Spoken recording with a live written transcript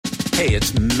Hey,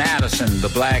 it's Madison, the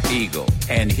Black Eagle,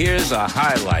 and here's a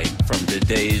highlight from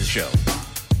today's show.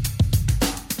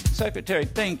 Secretary,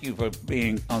 thank you for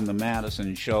being on the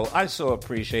Madison show. I so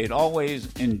appreciate,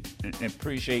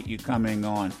 appreciate you coming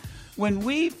on. When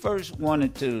we first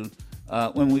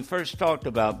when we first talked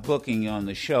about booking you on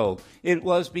the show, it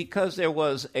was because there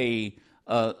was a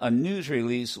news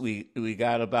release we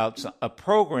got about a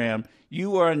program you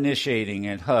were initiating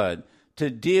at HUD to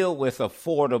deal with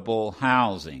affordable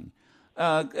housing.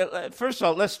 First of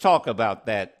all, let's talk about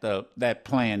that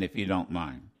plan, if you don't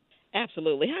mind.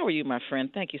 Absolutely. How are you, my friend?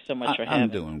 Thank you so much for having me.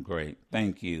 I'm doing great.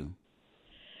 Thank you.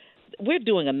 We're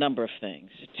doing a number of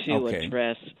things to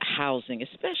address housing,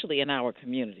 especially in our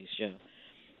communities, Joe.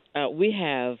 We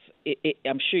have,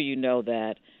 I'm sure you know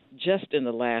that just in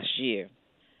the last year,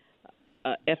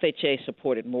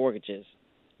 FHA-supported mortgages,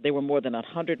 there were more than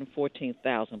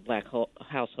 114,000 black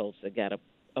households that got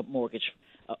a mortgage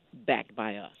backed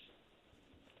by us.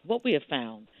 What we have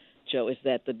found, Joe, is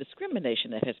that the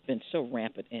discrimination that has been so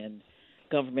rampant in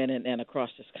government and across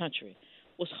this country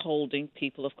was holding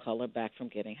people of color back from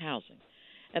getting housing.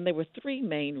 And there were three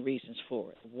main reasons for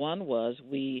it. One was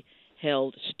we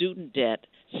held student debt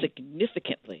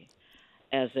significantly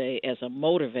as a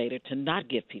motivator to not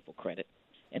give people credit.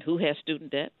 And who has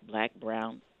student debt? Black,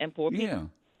 brown, and poor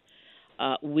people.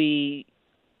 Yeah. We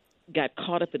got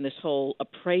caught up in this whole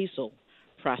appraisal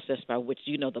process by which,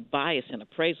 the bias in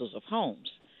appraisals of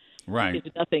homes. Right.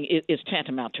 It's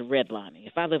tantamount to redlining.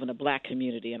 If I live in a black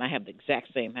community and I have the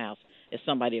exact same house as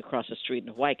somebody across the street in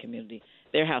a white community,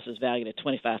 their house is valued at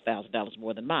 $25,000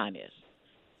 more than mine is.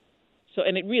 So,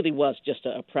 and it really was just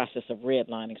a process of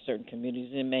redlining certain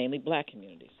communities and mainly black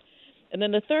communities. And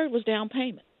then the third was down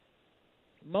payment.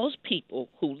 Most people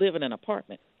who live in an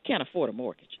apartment can't afford a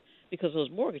mortgage because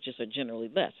those mortgages are generally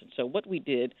less. And so what we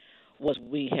did was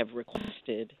we have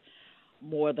requested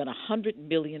more than $100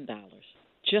 million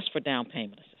just for down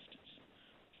payment assistance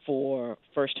for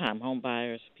first-time home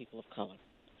buyers, people of color.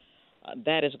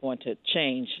 That is going to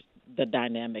change the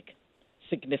dynamic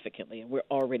significantly, and we're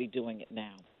already doing it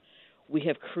now. We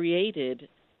have created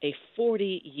a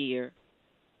 40-year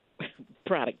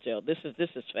product, Joe. This is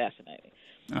fascinating.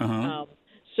 Uh-huh.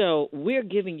 So we're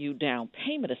giving you down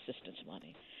payment assistance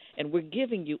money, and we're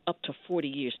giving you up to 40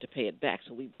 years to pay it back.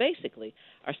 So we basically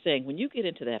are saying when you get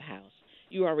into that house,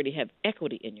 you already have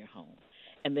equity in your home.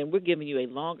 And then we're giving you a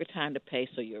longer time to pay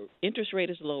so your interest rate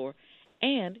is lower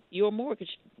and your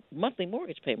monthly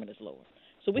mortgage payment is lower.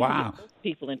 So we can get most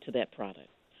people into that product.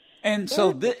 And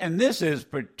so this is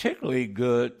particularly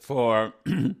good for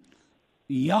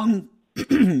young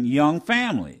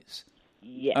families.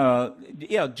 Yeah.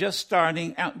 Just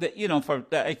starting out, for,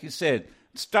 like you said,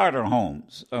 starter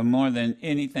homes more than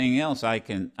anything else I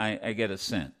get a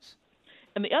sense.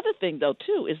 And the other thing, though,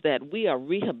 too, is that we are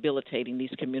rehabilitating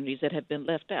these communities that have been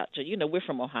left out. So, we're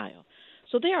from Ohio.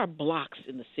 So there are blocks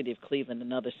in the city of Cleveland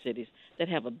and other cities that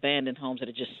have abandoned homes that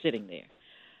are just sitting there.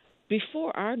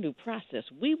 Before our new process,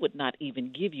 we would not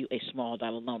even give you a small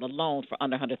dollar loan, a loan for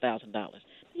under $100,000.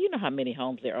 You know how many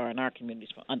homes there are in our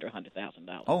communities for under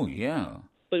 $100,000. Oh, yeah.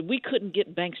 But we couldn't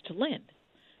get banks to lend.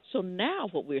 So now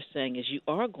what we're saying is you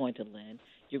are going to lend.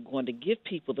 You're going to give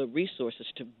people the resources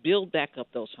to build back up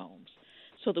those homes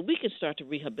so that we can start to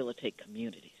rehabilitate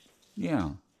communities.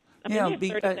 Yeah. Yeah,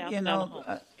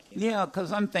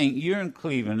 because I'm thinking, you're in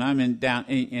Cleveland, I'm in down,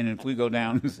 and if we go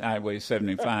down Highway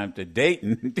 75 to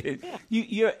Dayton,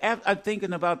 I'm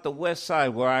thinking about the west side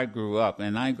where I grew up,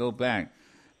 and I go back.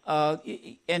 And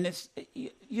it's,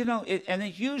 and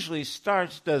it usually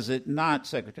starts, does it not,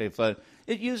 Secretary Fudge?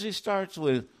 It usually starts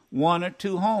with one or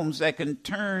two homes that can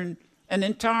turn an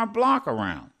entire block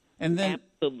around. And then,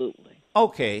 absolutely.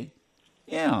 Okay.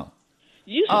 Yeah.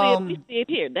 Usually we see it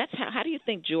here. That's how do you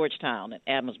think Georgetown and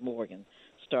Adams Morgan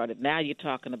started? Now you're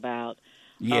talking about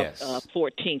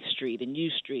 14th Street and U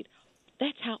Street.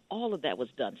 That's how all of that was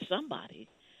done. Somebody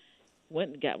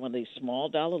went and got one of these small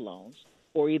dollar loans,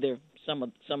 or either some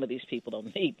of these people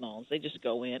don't need loans. They just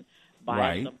go in,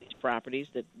 buy some of these properties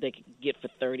that they can get for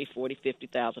 $30,000, $40,000,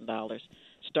 $50,000,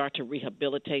 start to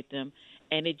rehabilitate them,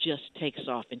 and it just takes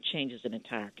off and changes an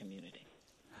entire community.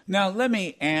 Now, let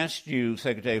me ask you,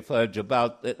 Secretary Fudge,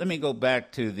 let me go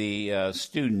back to the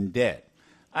student debt.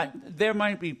 There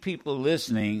might be people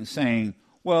listening saying,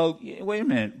 well, wait a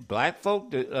minute, black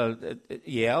folk,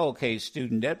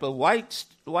 student debt, but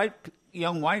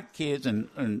young white kids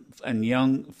and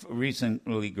young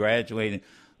recently graduated,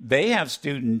 they have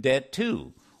student debt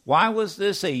too. Why was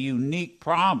this a unique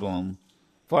problem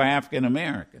for African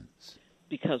Americans?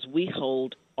 Because we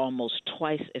hold almost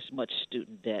twice as much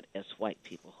student debt as white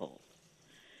people hold.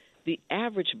 The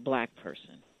average black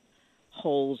person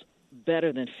holds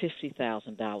better than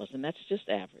 $50,000, and that's just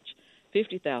average,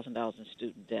 $50,000 in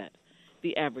student debt.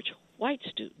 The average white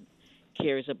student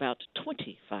carries about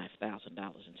 $25,000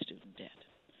 in student debt.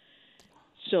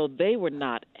 So they were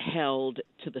not held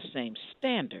to the same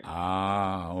standard.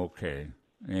 Ah, okay.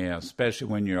 Yeah, especially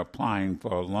when you're applying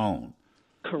for a loan.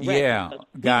 Correct. Yeah,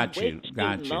 got you.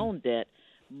 Student loan debt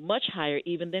much higher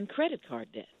even than credit card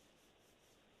debt.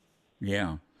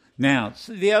 Yeah. Now,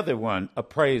 so the other one,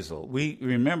 appraisal. We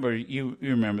remember you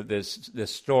remember this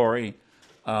story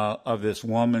of this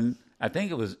woman. I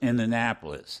think it was in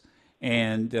Indianapolis,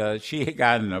 and she had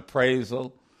got an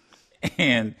appraisal,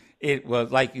 and it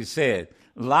was, like you said,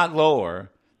 a lot lower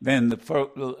than the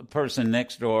person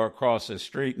next door across the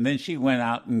street. And then she went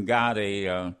out and got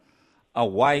a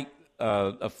white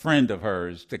a friend of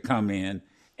hers to come in,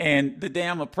 and the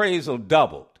damn appraisal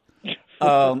doubled.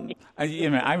 We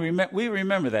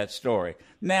remember that story.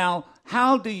 Now,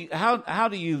 how do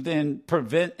you then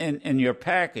prevent in your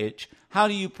package? How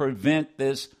do you prevent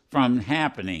this from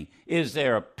happening? Is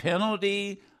there a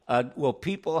penalty? Will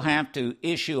people have to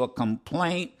issue a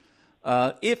complaint?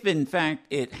 If in fact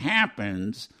it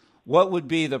happens, what would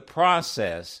be the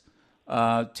process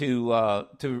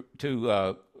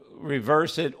to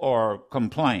reverse it or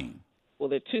complain? Well,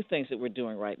 there are two things that we're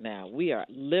doing right now. We are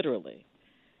literally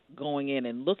going in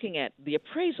and looking at the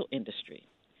appraisal industry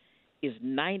is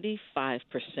 95%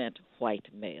 white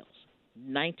males,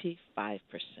 95%.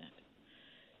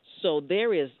 So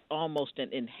there is almost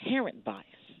an inherent bias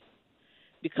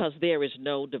because there is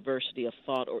no diversity of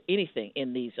thought or anything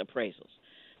in these appraisals.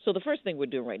 So the first thing we're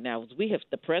doing right now is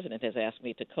the president has asked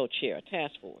me to co-chair a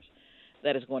task force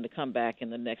that is going to come back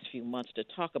in the next few months to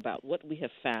talk about what we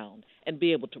have found and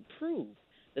be able to prove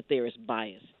that there is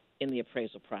bias in the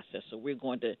appraisal process. So we're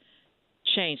going to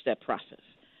change that process.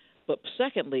 But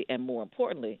secondly, and more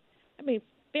importantly,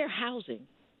 fair housing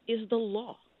is the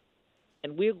law,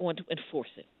 and we're going to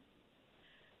enforce it.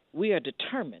 We are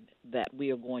determined that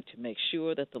we are going to make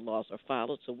sure that the laws are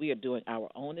followed, so we are doing our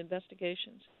own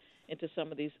investigations into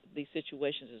some of these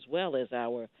situations, as well as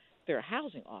our Fair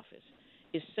Housing Office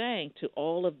is saying to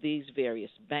all of these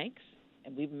various banks,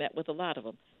 and we've met with a lot of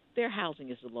them, fair housing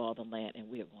is the law of the land, and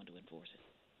we are going to enforce it.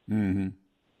 Mm-hmm.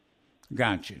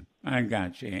 Got you. I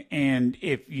got you. And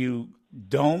if you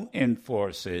don't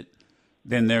enforce it,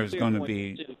 then there's going to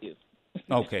be...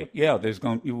 Okay, yeah,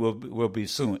 we'll be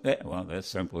suing. Well, that's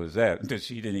simple as that.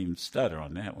 She didn't even stutter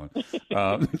on that one.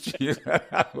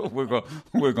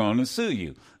 We're going to sue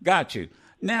you. Got you.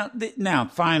 Now,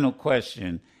 final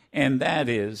question, and that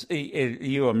is,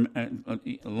 you're a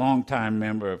longtime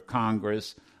member of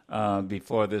Congress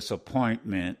before this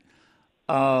appointment.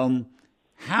 How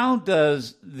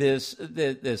does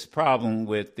this problem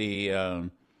with the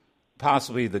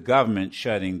possibly the government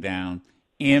shutting down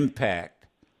impact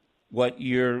what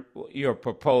your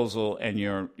proposal and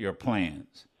your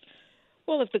plans?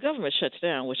 Well, if the government shuts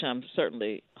down, which I'm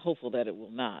certainly hopeful that it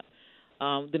will not,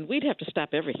 then we'd have to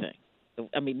stop everything.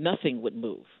 Nothing would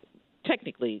move.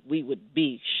 Technically, we would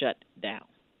be shut down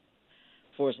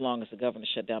for as long as the government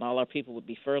shut down. All our people would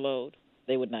be furloughed.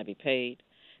 They would not be paid.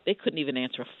 They couldn't even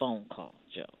answer a phone call,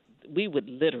 Joe. We would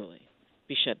literally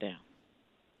be shut down.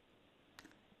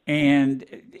 And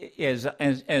as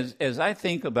I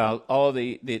think about all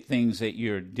the things that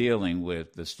you're dealing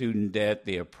with, the student debt,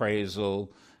 the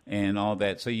appraisal, and all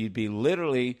that, so you'd be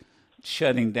literally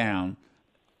shutting down.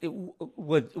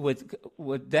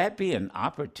 Would that be an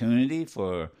opportunity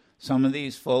for some of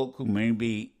these folk who may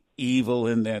be evil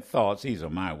in their thoughts, these are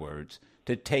my words,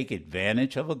 to take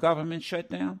advantage of a government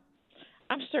shutdown?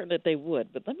 I'm certain that they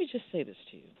would, but let me just say this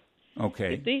to you.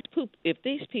 Okay. If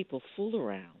these people fool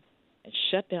around and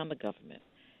shut down the government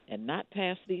and not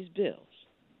pass these bills,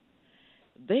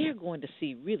 they are going to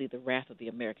see really the wrath of the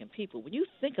American people. When you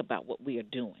think about what we are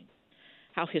doing,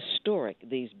 how historic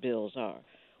these bills are,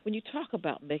 when you talk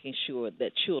about making sure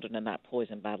that children are not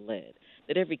poisoned by lead,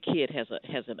 that every kid has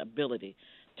an ability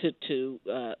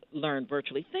to learn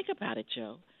virtually, think about it,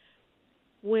 Joe.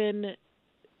 When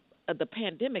the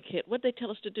pandemic hit, what did they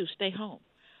tell us to do? Stay home.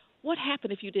 What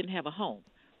happened if you didn't have a home?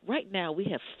 Right now, we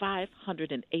have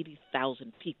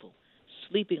 580,000 people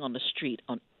sleeping on the street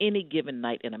on any given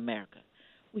night in America.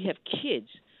 We have kids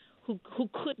who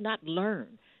could not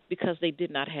learn because they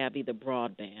did not have either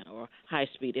broadband or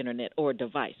high-speed internet or a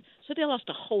device. So they lost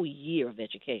a whole year of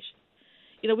education.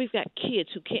 We've got kids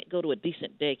who can't go to a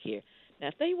decent daycare. Now,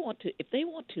 if they want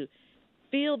to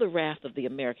feel the wrath of the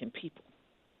American people,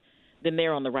 then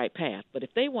they're on the right path. But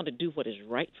if they want to do what is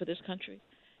right for this country,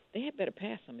 they had better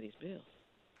pass some of these bills.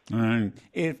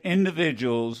 If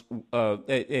individuals,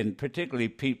 and particularly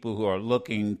people who are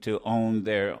looking to own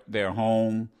their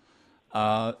home,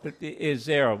 Is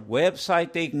there a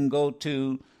website they can go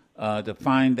to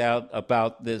find out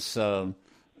about this and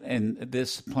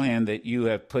this plan that you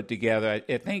have put together?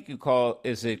 I think you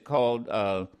is it called?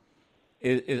 I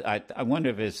wonder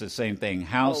if it's the same thing.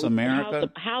 House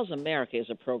America. House America is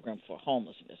a program for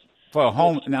homelessness. For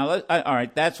home. Now, all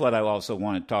right. That's what I also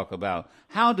want to talk about.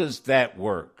 How does that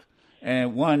work?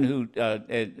 And one who,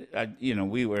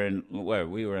 we were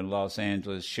in Los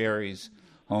Angeles, Sherry's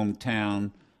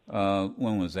hometown.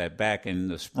 When was that? Back in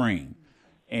the spring,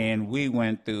 and we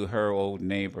went through her old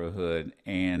neighborhood,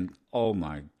 and oh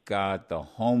my God, the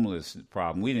homeless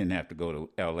problem. We didn't have to go to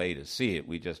L.A. to see it.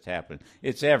 We just happened.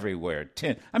 It's everywhere.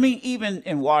 Even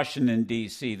in Washington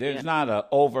D.C., there's not an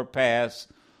overpass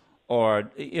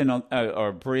or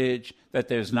or bridge that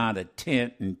there's not a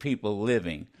tent and people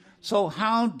living. So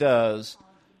how does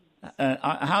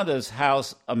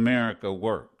House America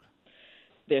work?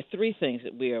 There are three things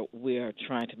that we are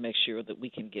trying to make sure that we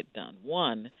can get done.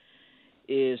 One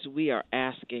is we are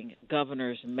asking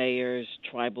governors, mayors,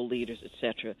 tribal leaders,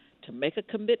 etc., to make a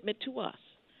commitment to us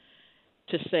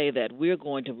to say that we're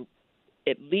going to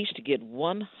at least get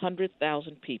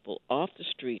 100,000 people off the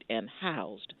street and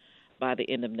housed by the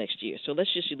end of next year. So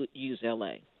let's just use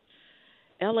L.A.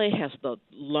 L.A. has the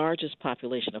largest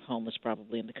population of homeless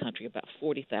probably in the country, about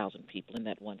 40,000 people in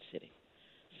that one city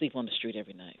sleep on the street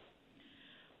every night.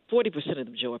 40% of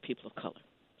them, Joe, are people of color.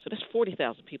 So that's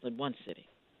 40,000 people in one city.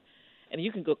 And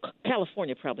you can go,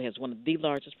 California probably has one of the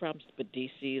largest problems, but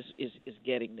D.C. is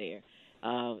getting there,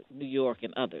 New York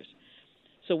and others.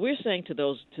 So we're saying to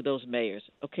those mayors,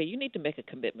 okay, you need to make a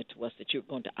commitment to us that you're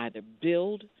going to either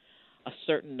build a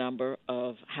certain number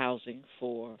of housing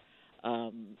for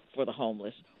the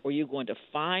homeless, or you're going to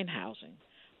find housing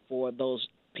for those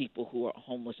people who are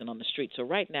homeless and on the street. So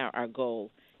right now our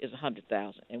goal is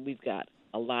 100,000, and we've got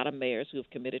a lot of mayors who have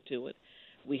committed to it.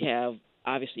 We have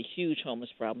obviously huge homeless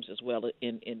problems as well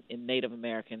in Native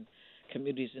American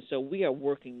communities, and so we are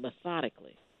working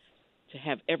methodically to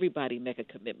have everybody make a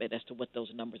commitment as to what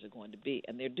those numbers are going to be,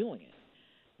 and they're doing it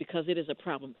because it is a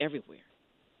problem everywhere.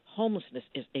 Homelessness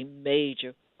is a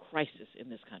major crisis in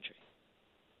this country.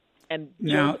 And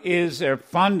now, is there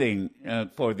funding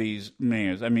for these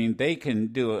mayors? I mean, they can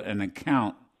do an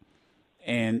account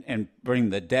and bring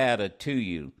the data to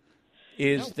you.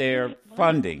 Is there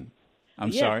funding?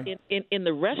 I'm sorry? In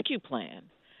the rescue plan,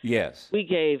 yes, we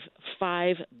gave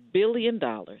 $5 billion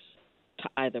to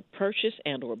either purchase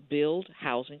and or build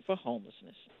housing for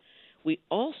homelessness. We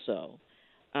also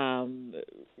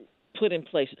put in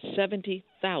place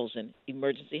 70,000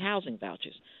 emergency housing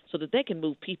vouchers so that they can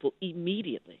move people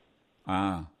immediately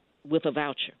with a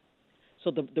voucher.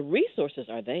 So the resources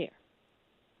are there.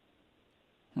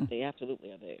 They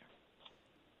absolutely are there.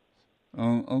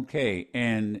 Oh, okay,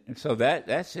 and so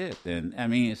that's it then. I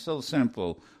mean, it's so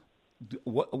simple.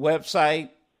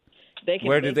 Website,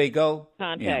 where do they go?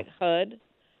 Contact HUD,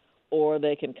 or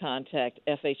they can contact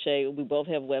FHA. We both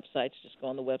have websites. Just go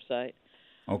on the website.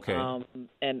 Okay.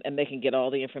 And they can get all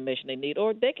the information they need,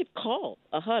 or they could call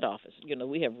a HUD office. You know,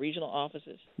 we have regional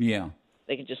offices. Yeah.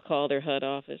 They can just call their HUD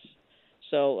office.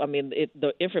 So, I mean,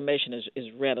 the information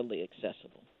is readily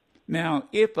accessible. Now,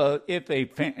 if a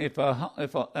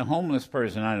homeless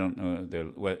person, I don't know,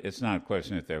 it's not a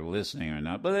question if they're listening or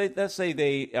not, but let's say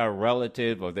they are a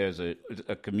relative or there's a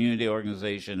community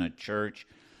organization, a church,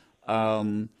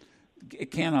 can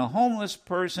a homeless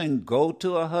person go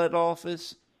to a HUD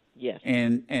office? Yes.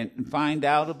 And find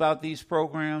out about these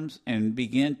programs and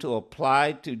begin to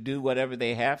apply to do whatever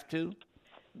they have to?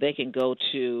 They can go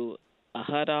to a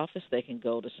HUD office. They can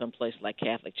go to some place like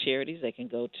Catholic Charities. They can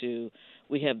go to,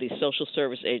 we have these social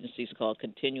service agencies called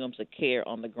Continuums of Care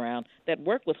on the ground that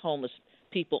work with homeless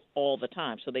people all the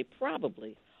time. So they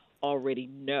probably already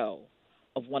know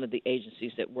of one of the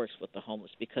agencies that works with the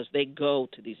homeless because they go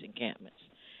to these encampments.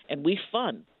 And we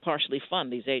partially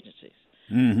fund these agencies.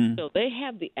 Mm-hmm. So they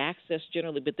have the access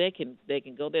generally, but they can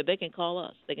go there. They can call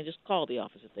us. They can just call the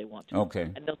office if they want to. Okay.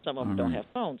 I know some of them don't have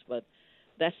phones, but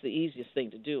that's the easiest thing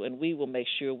to do, and we will make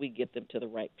sure we get them to the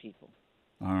right people.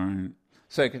 All right.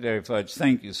 Secretary Fudge,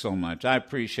 thank you so much. I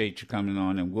appreciate you coming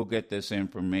on, and we'll get this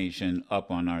information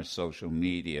up on our social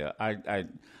media.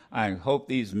 I hope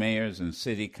these mayors and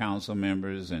city council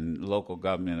members and local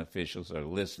government officials are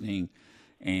listening,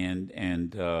 and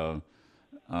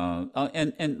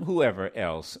whoever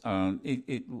else.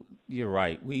 You're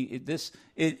right.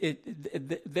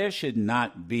 There should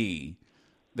not be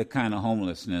the kind of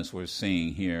homelessness we're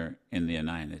seeing here in the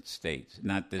United States,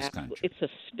 not this country. It's a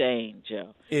stain,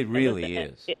 Joe. It really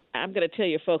is. I'm going to tell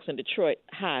your folks in Detroit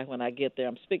hi when I get there.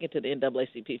 I'm speaking to the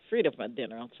NAACP Freedom Fund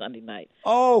dinner on Sunday night.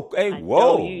 Oh, hey, I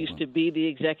whoa. know you used to be the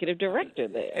executive director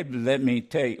there. Let me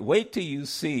tell you, wait till you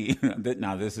see,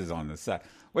 now this is on the side,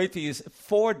 wait till you see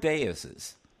 4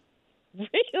 daises. Really?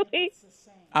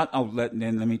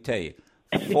 Let me tell you.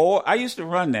 I used to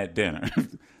run that dinner.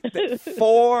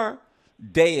 4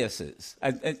 daises.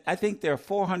 I think there are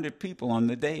 400 people on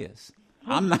the dais.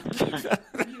 I'm not kidding.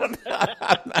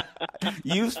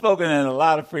 You've spoken at a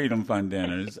lot of Freedom Fund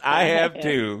dinners. I have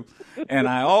too. And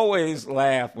I always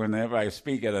laugh whenever I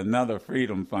speak at another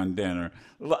Freedom Fund dinner.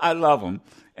 I love them.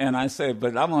 And I say,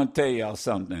 but I'm going to tell y'all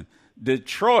something.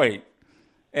 Detroit,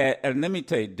 and let me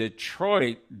tell you,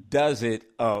 Detroit does it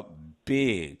up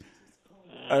big.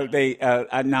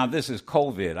 Now this is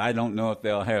COVID. I don't know if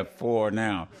they'll have 4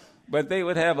 now, but they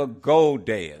would have a gold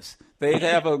dais. They'd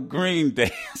have a green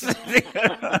dais.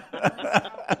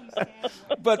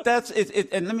 But that's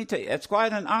it. And let me tell you, it's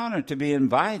quite an honor to be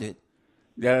invited.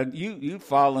 You've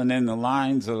fallen in the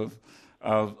lines of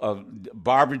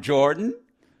Barbara Jordan.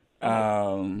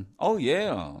 Oh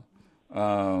yeah.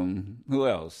 Who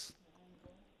else?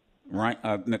 Right,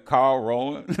 Carl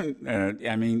Rowland.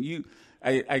 I mean,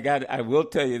 I will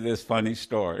tell you this funny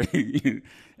story,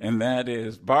 and that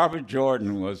is Barbara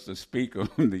Jordan was the speaker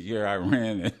the year I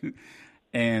ran it,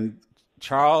 and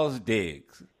Charles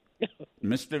Diggs,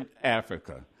 Mr.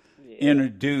 Africa,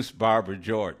 introduced Barbara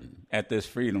Jordan at this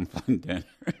Freedom Fund dinner,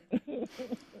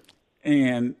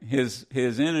 and his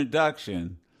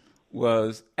introduction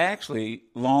was actually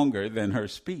longer than her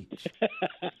speech.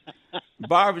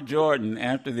 Barbara Jordan,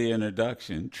 after the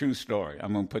introduction, true story,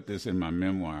 I'm going to put this in my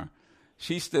memoir,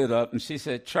 she stood up and she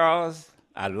said, Charles,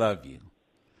 I love you.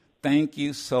 Thank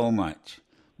you so much.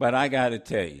 But I got to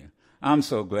tell you, I'm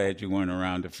so glad you weren't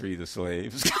around to free the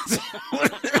slaves.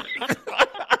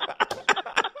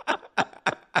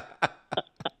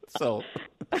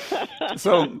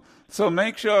 So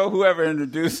make sure whoever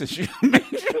introduces you, make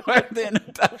sure the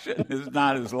introduction is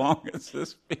not as long as the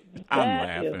speech. I'm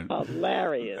laughing. That is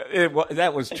hilarious.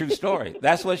 That was true story.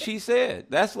 That's what she said.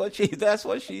 That's what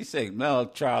she said.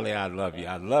 No, Charlie, I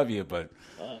love you, but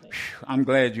I'm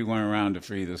glad you weren't around to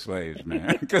free the slaves,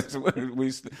 man.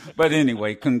 But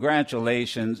anyway,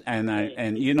 congratulations,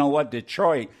 and you know what?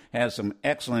 Detroit has some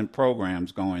excellent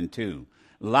programs going too.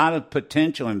 A lot of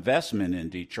potential investment in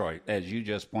Detroit, as you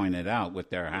just pointed out,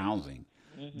 with their housing.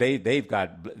 Mm-hmm.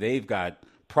 They've got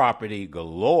property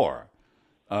galore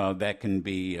that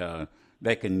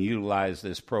can utilize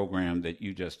this program that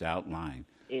you just outlined.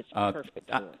 It's perfect.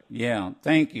 Yeah,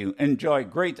 thank you. Enjoy.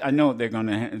 Great. I know they're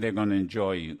gonna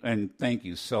enjoy you, and thank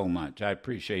you so much. I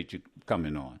appreciate you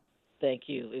coming on. Thank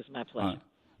you. It's my pleasure.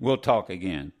 We'll talk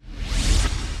again.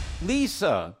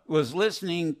 Lisa was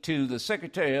listening to the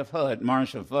Secretary of HUD,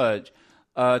 Marcia Fudge,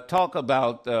 talk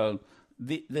about the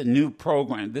new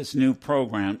program,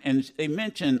 and they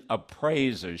mentioned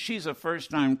Appraiser. She's a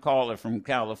first-time caller from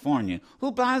California,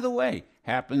 who, by the way,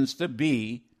 happens to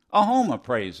be a home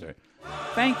appraiser.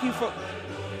 Thank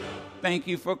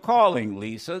you for calling,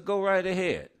 Lisa. Go right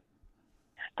ahead.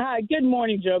 Hi, good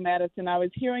morning, Joe Madison. I was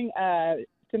hearing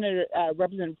Senator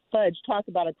Representative Fudge talk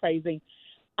about appraising.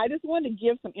 I just wanted to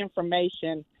give some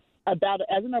information about it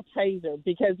as an appraiser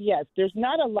because, yes, there's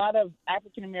not a lot of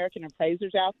African-American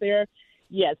appraisers out there.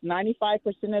 Yes,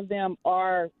 95% of them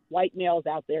are white males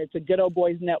out there. It's a good old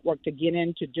boys network to get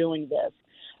into doing this.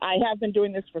 I have been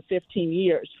doing this for 15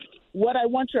 years. What I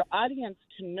want your audience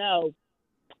to know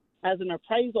as an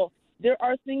appraisal, there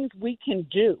are things we can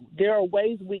do. There are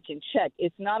ways we can check.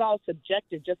 It's not all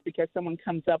subjective just because someone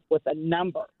comes up with a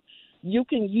number. You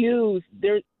can use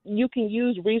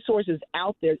resources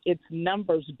out there. It's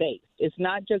numbers based. It's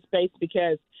not just based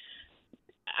because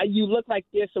you look like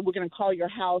this, so we're going to call your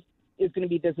house is going to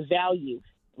be this value.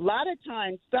 A lot of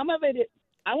times, some of it,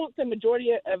 I won't say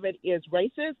majority of it is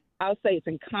racist. I'll say it's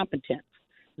incompetence.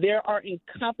 There are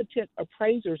incompetent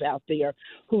appraisers out there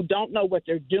who don't know what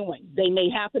they're doing. They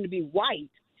may happen to be white,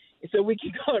 so we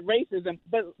can call it racism,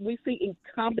 but we see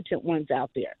incompetent ones out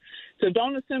there. So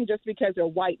don't assume just because they're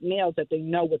white males that they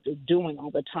know what they're doing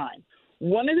all the time.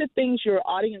 One of the things your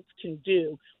audience can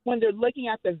do when they're looking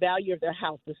at the value of their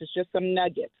house, this is just some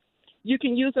nuggets, you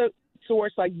can use a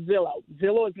source like Zillow.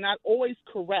 Zillow is not always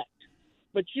correct,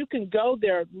 but you can go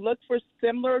there, look for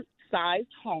similar-sized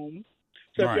homes.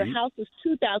 So if your house is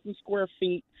 2,000 square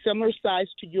feet, similar size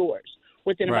to yours,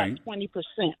 within about 20%,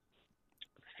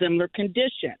 similar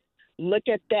condition. Look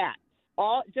at that.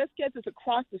 just because it's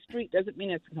across the street doesn't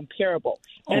mean it's comparable.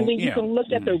 And then you can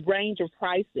look at the range of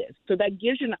prices. So that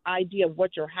gives you an idea of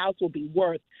what your house will be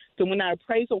worth. So when our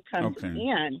appraisal comes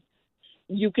in,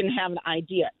 you can have an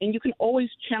idea. And you can always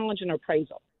challenge an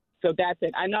appraisal. So that's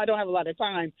it. I know I don't have a lot of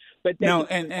time, but no,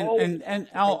 and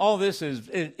all this is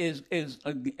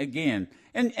again,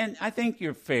 and I think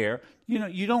you're fair.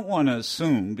 You don't want to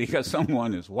assume because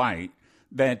someone is white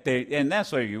that and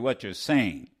that's what you're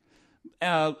saying.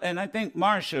 And I think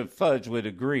Marcia Fudge would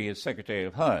agree as Secretary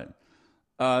of HUD.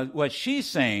 What she's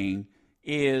saying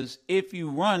is, if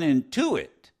you run into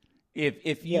it,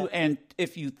 if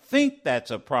you think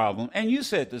that's a problem, and you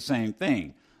said the same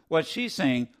thing. What she's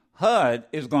saying, HUD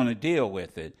is going to deal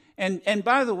with it. And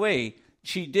by the way,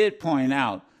 she did point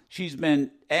out she's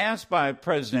been asked by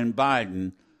President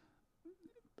Biden,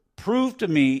 prove to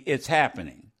me it's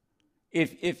happening.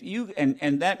 If you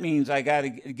and that means I got to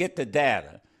get the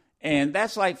data, and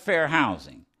that's like fair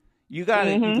housing. You got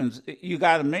to you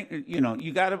got to make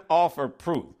you got to offer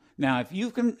proof. Now, if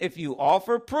you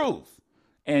offer proof,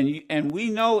 and we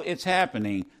know it's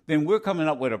happening, then we're coming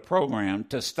up with a program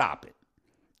to stop it.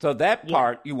 So that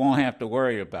part you won't have to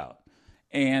worry about.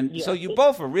 And so you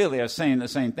both are saying the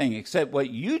same thing, except what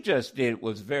you just did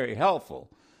was very helpful.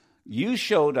 You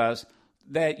showed us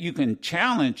that you can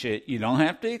challenge it. You don't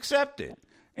have to accept it.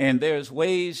 And there's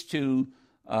ways to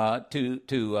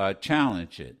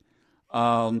challenge it.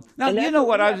 Now, you know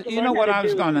what I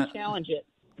was going to challenge it.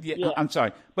 Yeah, I'm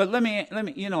sorry, but let me.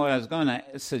 What I was going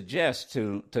to suggest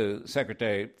to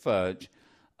Secretary Fudge,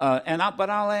 but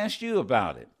I'll ask you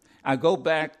about it. I go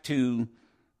back to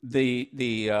the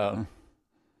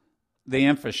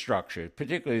infrastructure,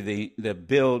 particularly the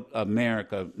Build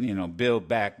America, Build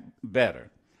Back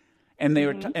Better, and they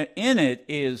were in it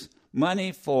is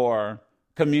money for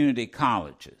community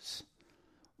colleges.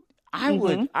 I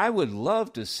would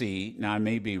love to see. Now I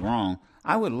may be wrong.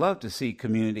 I would love to see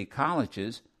community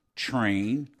colleges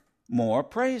train more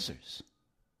appraisers.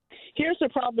 Here's the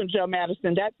problem, Joe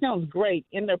Madison. That sounds great.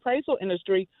 In the appraisal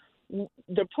industry,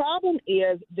 the problem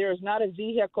is there's not a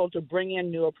vehicle to bring in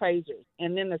new appraisers.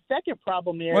 And then the second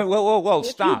problem is... Whoa,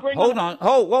 stop. Hold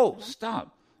on.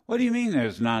 Stop. What do you mean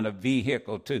there's not a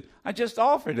vehicle to... I just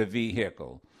offered a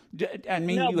vehicle. I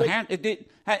mean,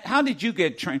 how did you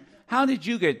get trained? How did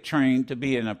you get trained to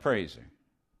be an appraiser?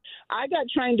 I got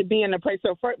trained to be an appraiser.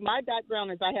 So my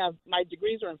background is my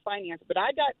degrees are in finance, but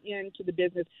I got into the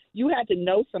business. You had to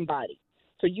know somebody.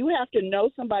 So you have to know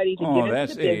somebody to get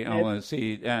into the business.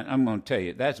 I'm going to tell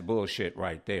you, that's bullshit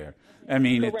right there. I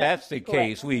mean, if that's the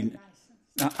case,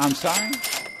 I'm sorry?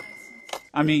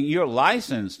 I mean, you're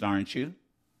licensed, aren't you?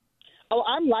 Oh,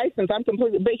 I'm licensed. I'm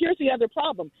completely. But here's the other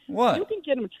problem. What? You can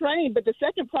get them trained, but the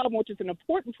second problem, which is an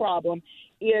important problem,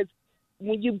 is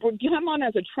when you come on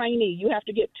as a trainee, you have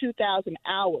to get 2,000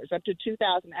 hours, up to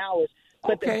 2,000 hours.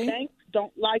 But the banks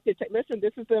don't like to take. Listen,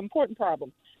 this is the important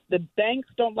problem. The banks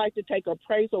don't like to take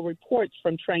appraisal reports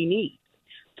from trainees.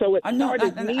 So it's hard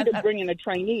for me to bring in a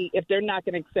trainee if they're not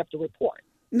going to accept a report.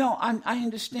 No, I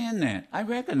understand that. I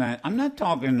recognize. I'm not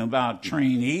talking about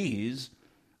trainees.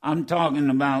 I'm talking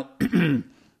about,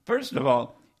 first of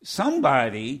all,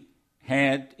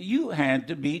 you had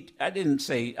to be,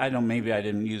 maybe I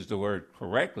didn't use the word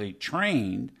correctly,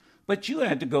 trained, but you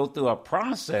had to go through a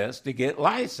process to get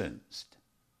licensed.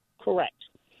 Correct.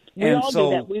 We all do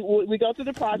that. We go through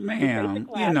the process. Ma'am,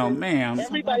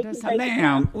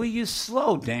 will you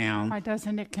slow down? Why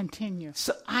doesn't it continue?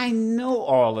 So I know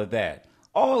all of that.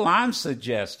 All I'm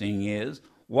suggesting is,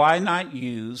 why not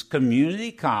use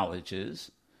community colleges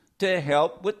to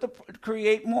help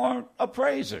create more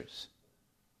appraisers?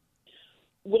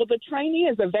 Well, the trainee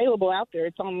is available out there.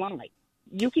 It's online.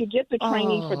 You can get the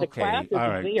trainee for the classes. All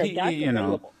right.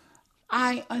 Available.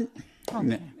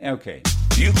 Okay.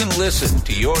 You can listen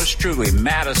to yours truly,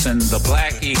 Madison the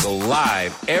Black Eagle,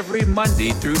 live every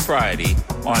Monday through Friday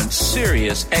on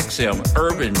Sirius XM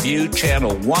Urban View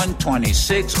Channel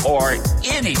 126 or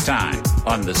anytime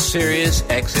on the Sirius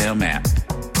XM app.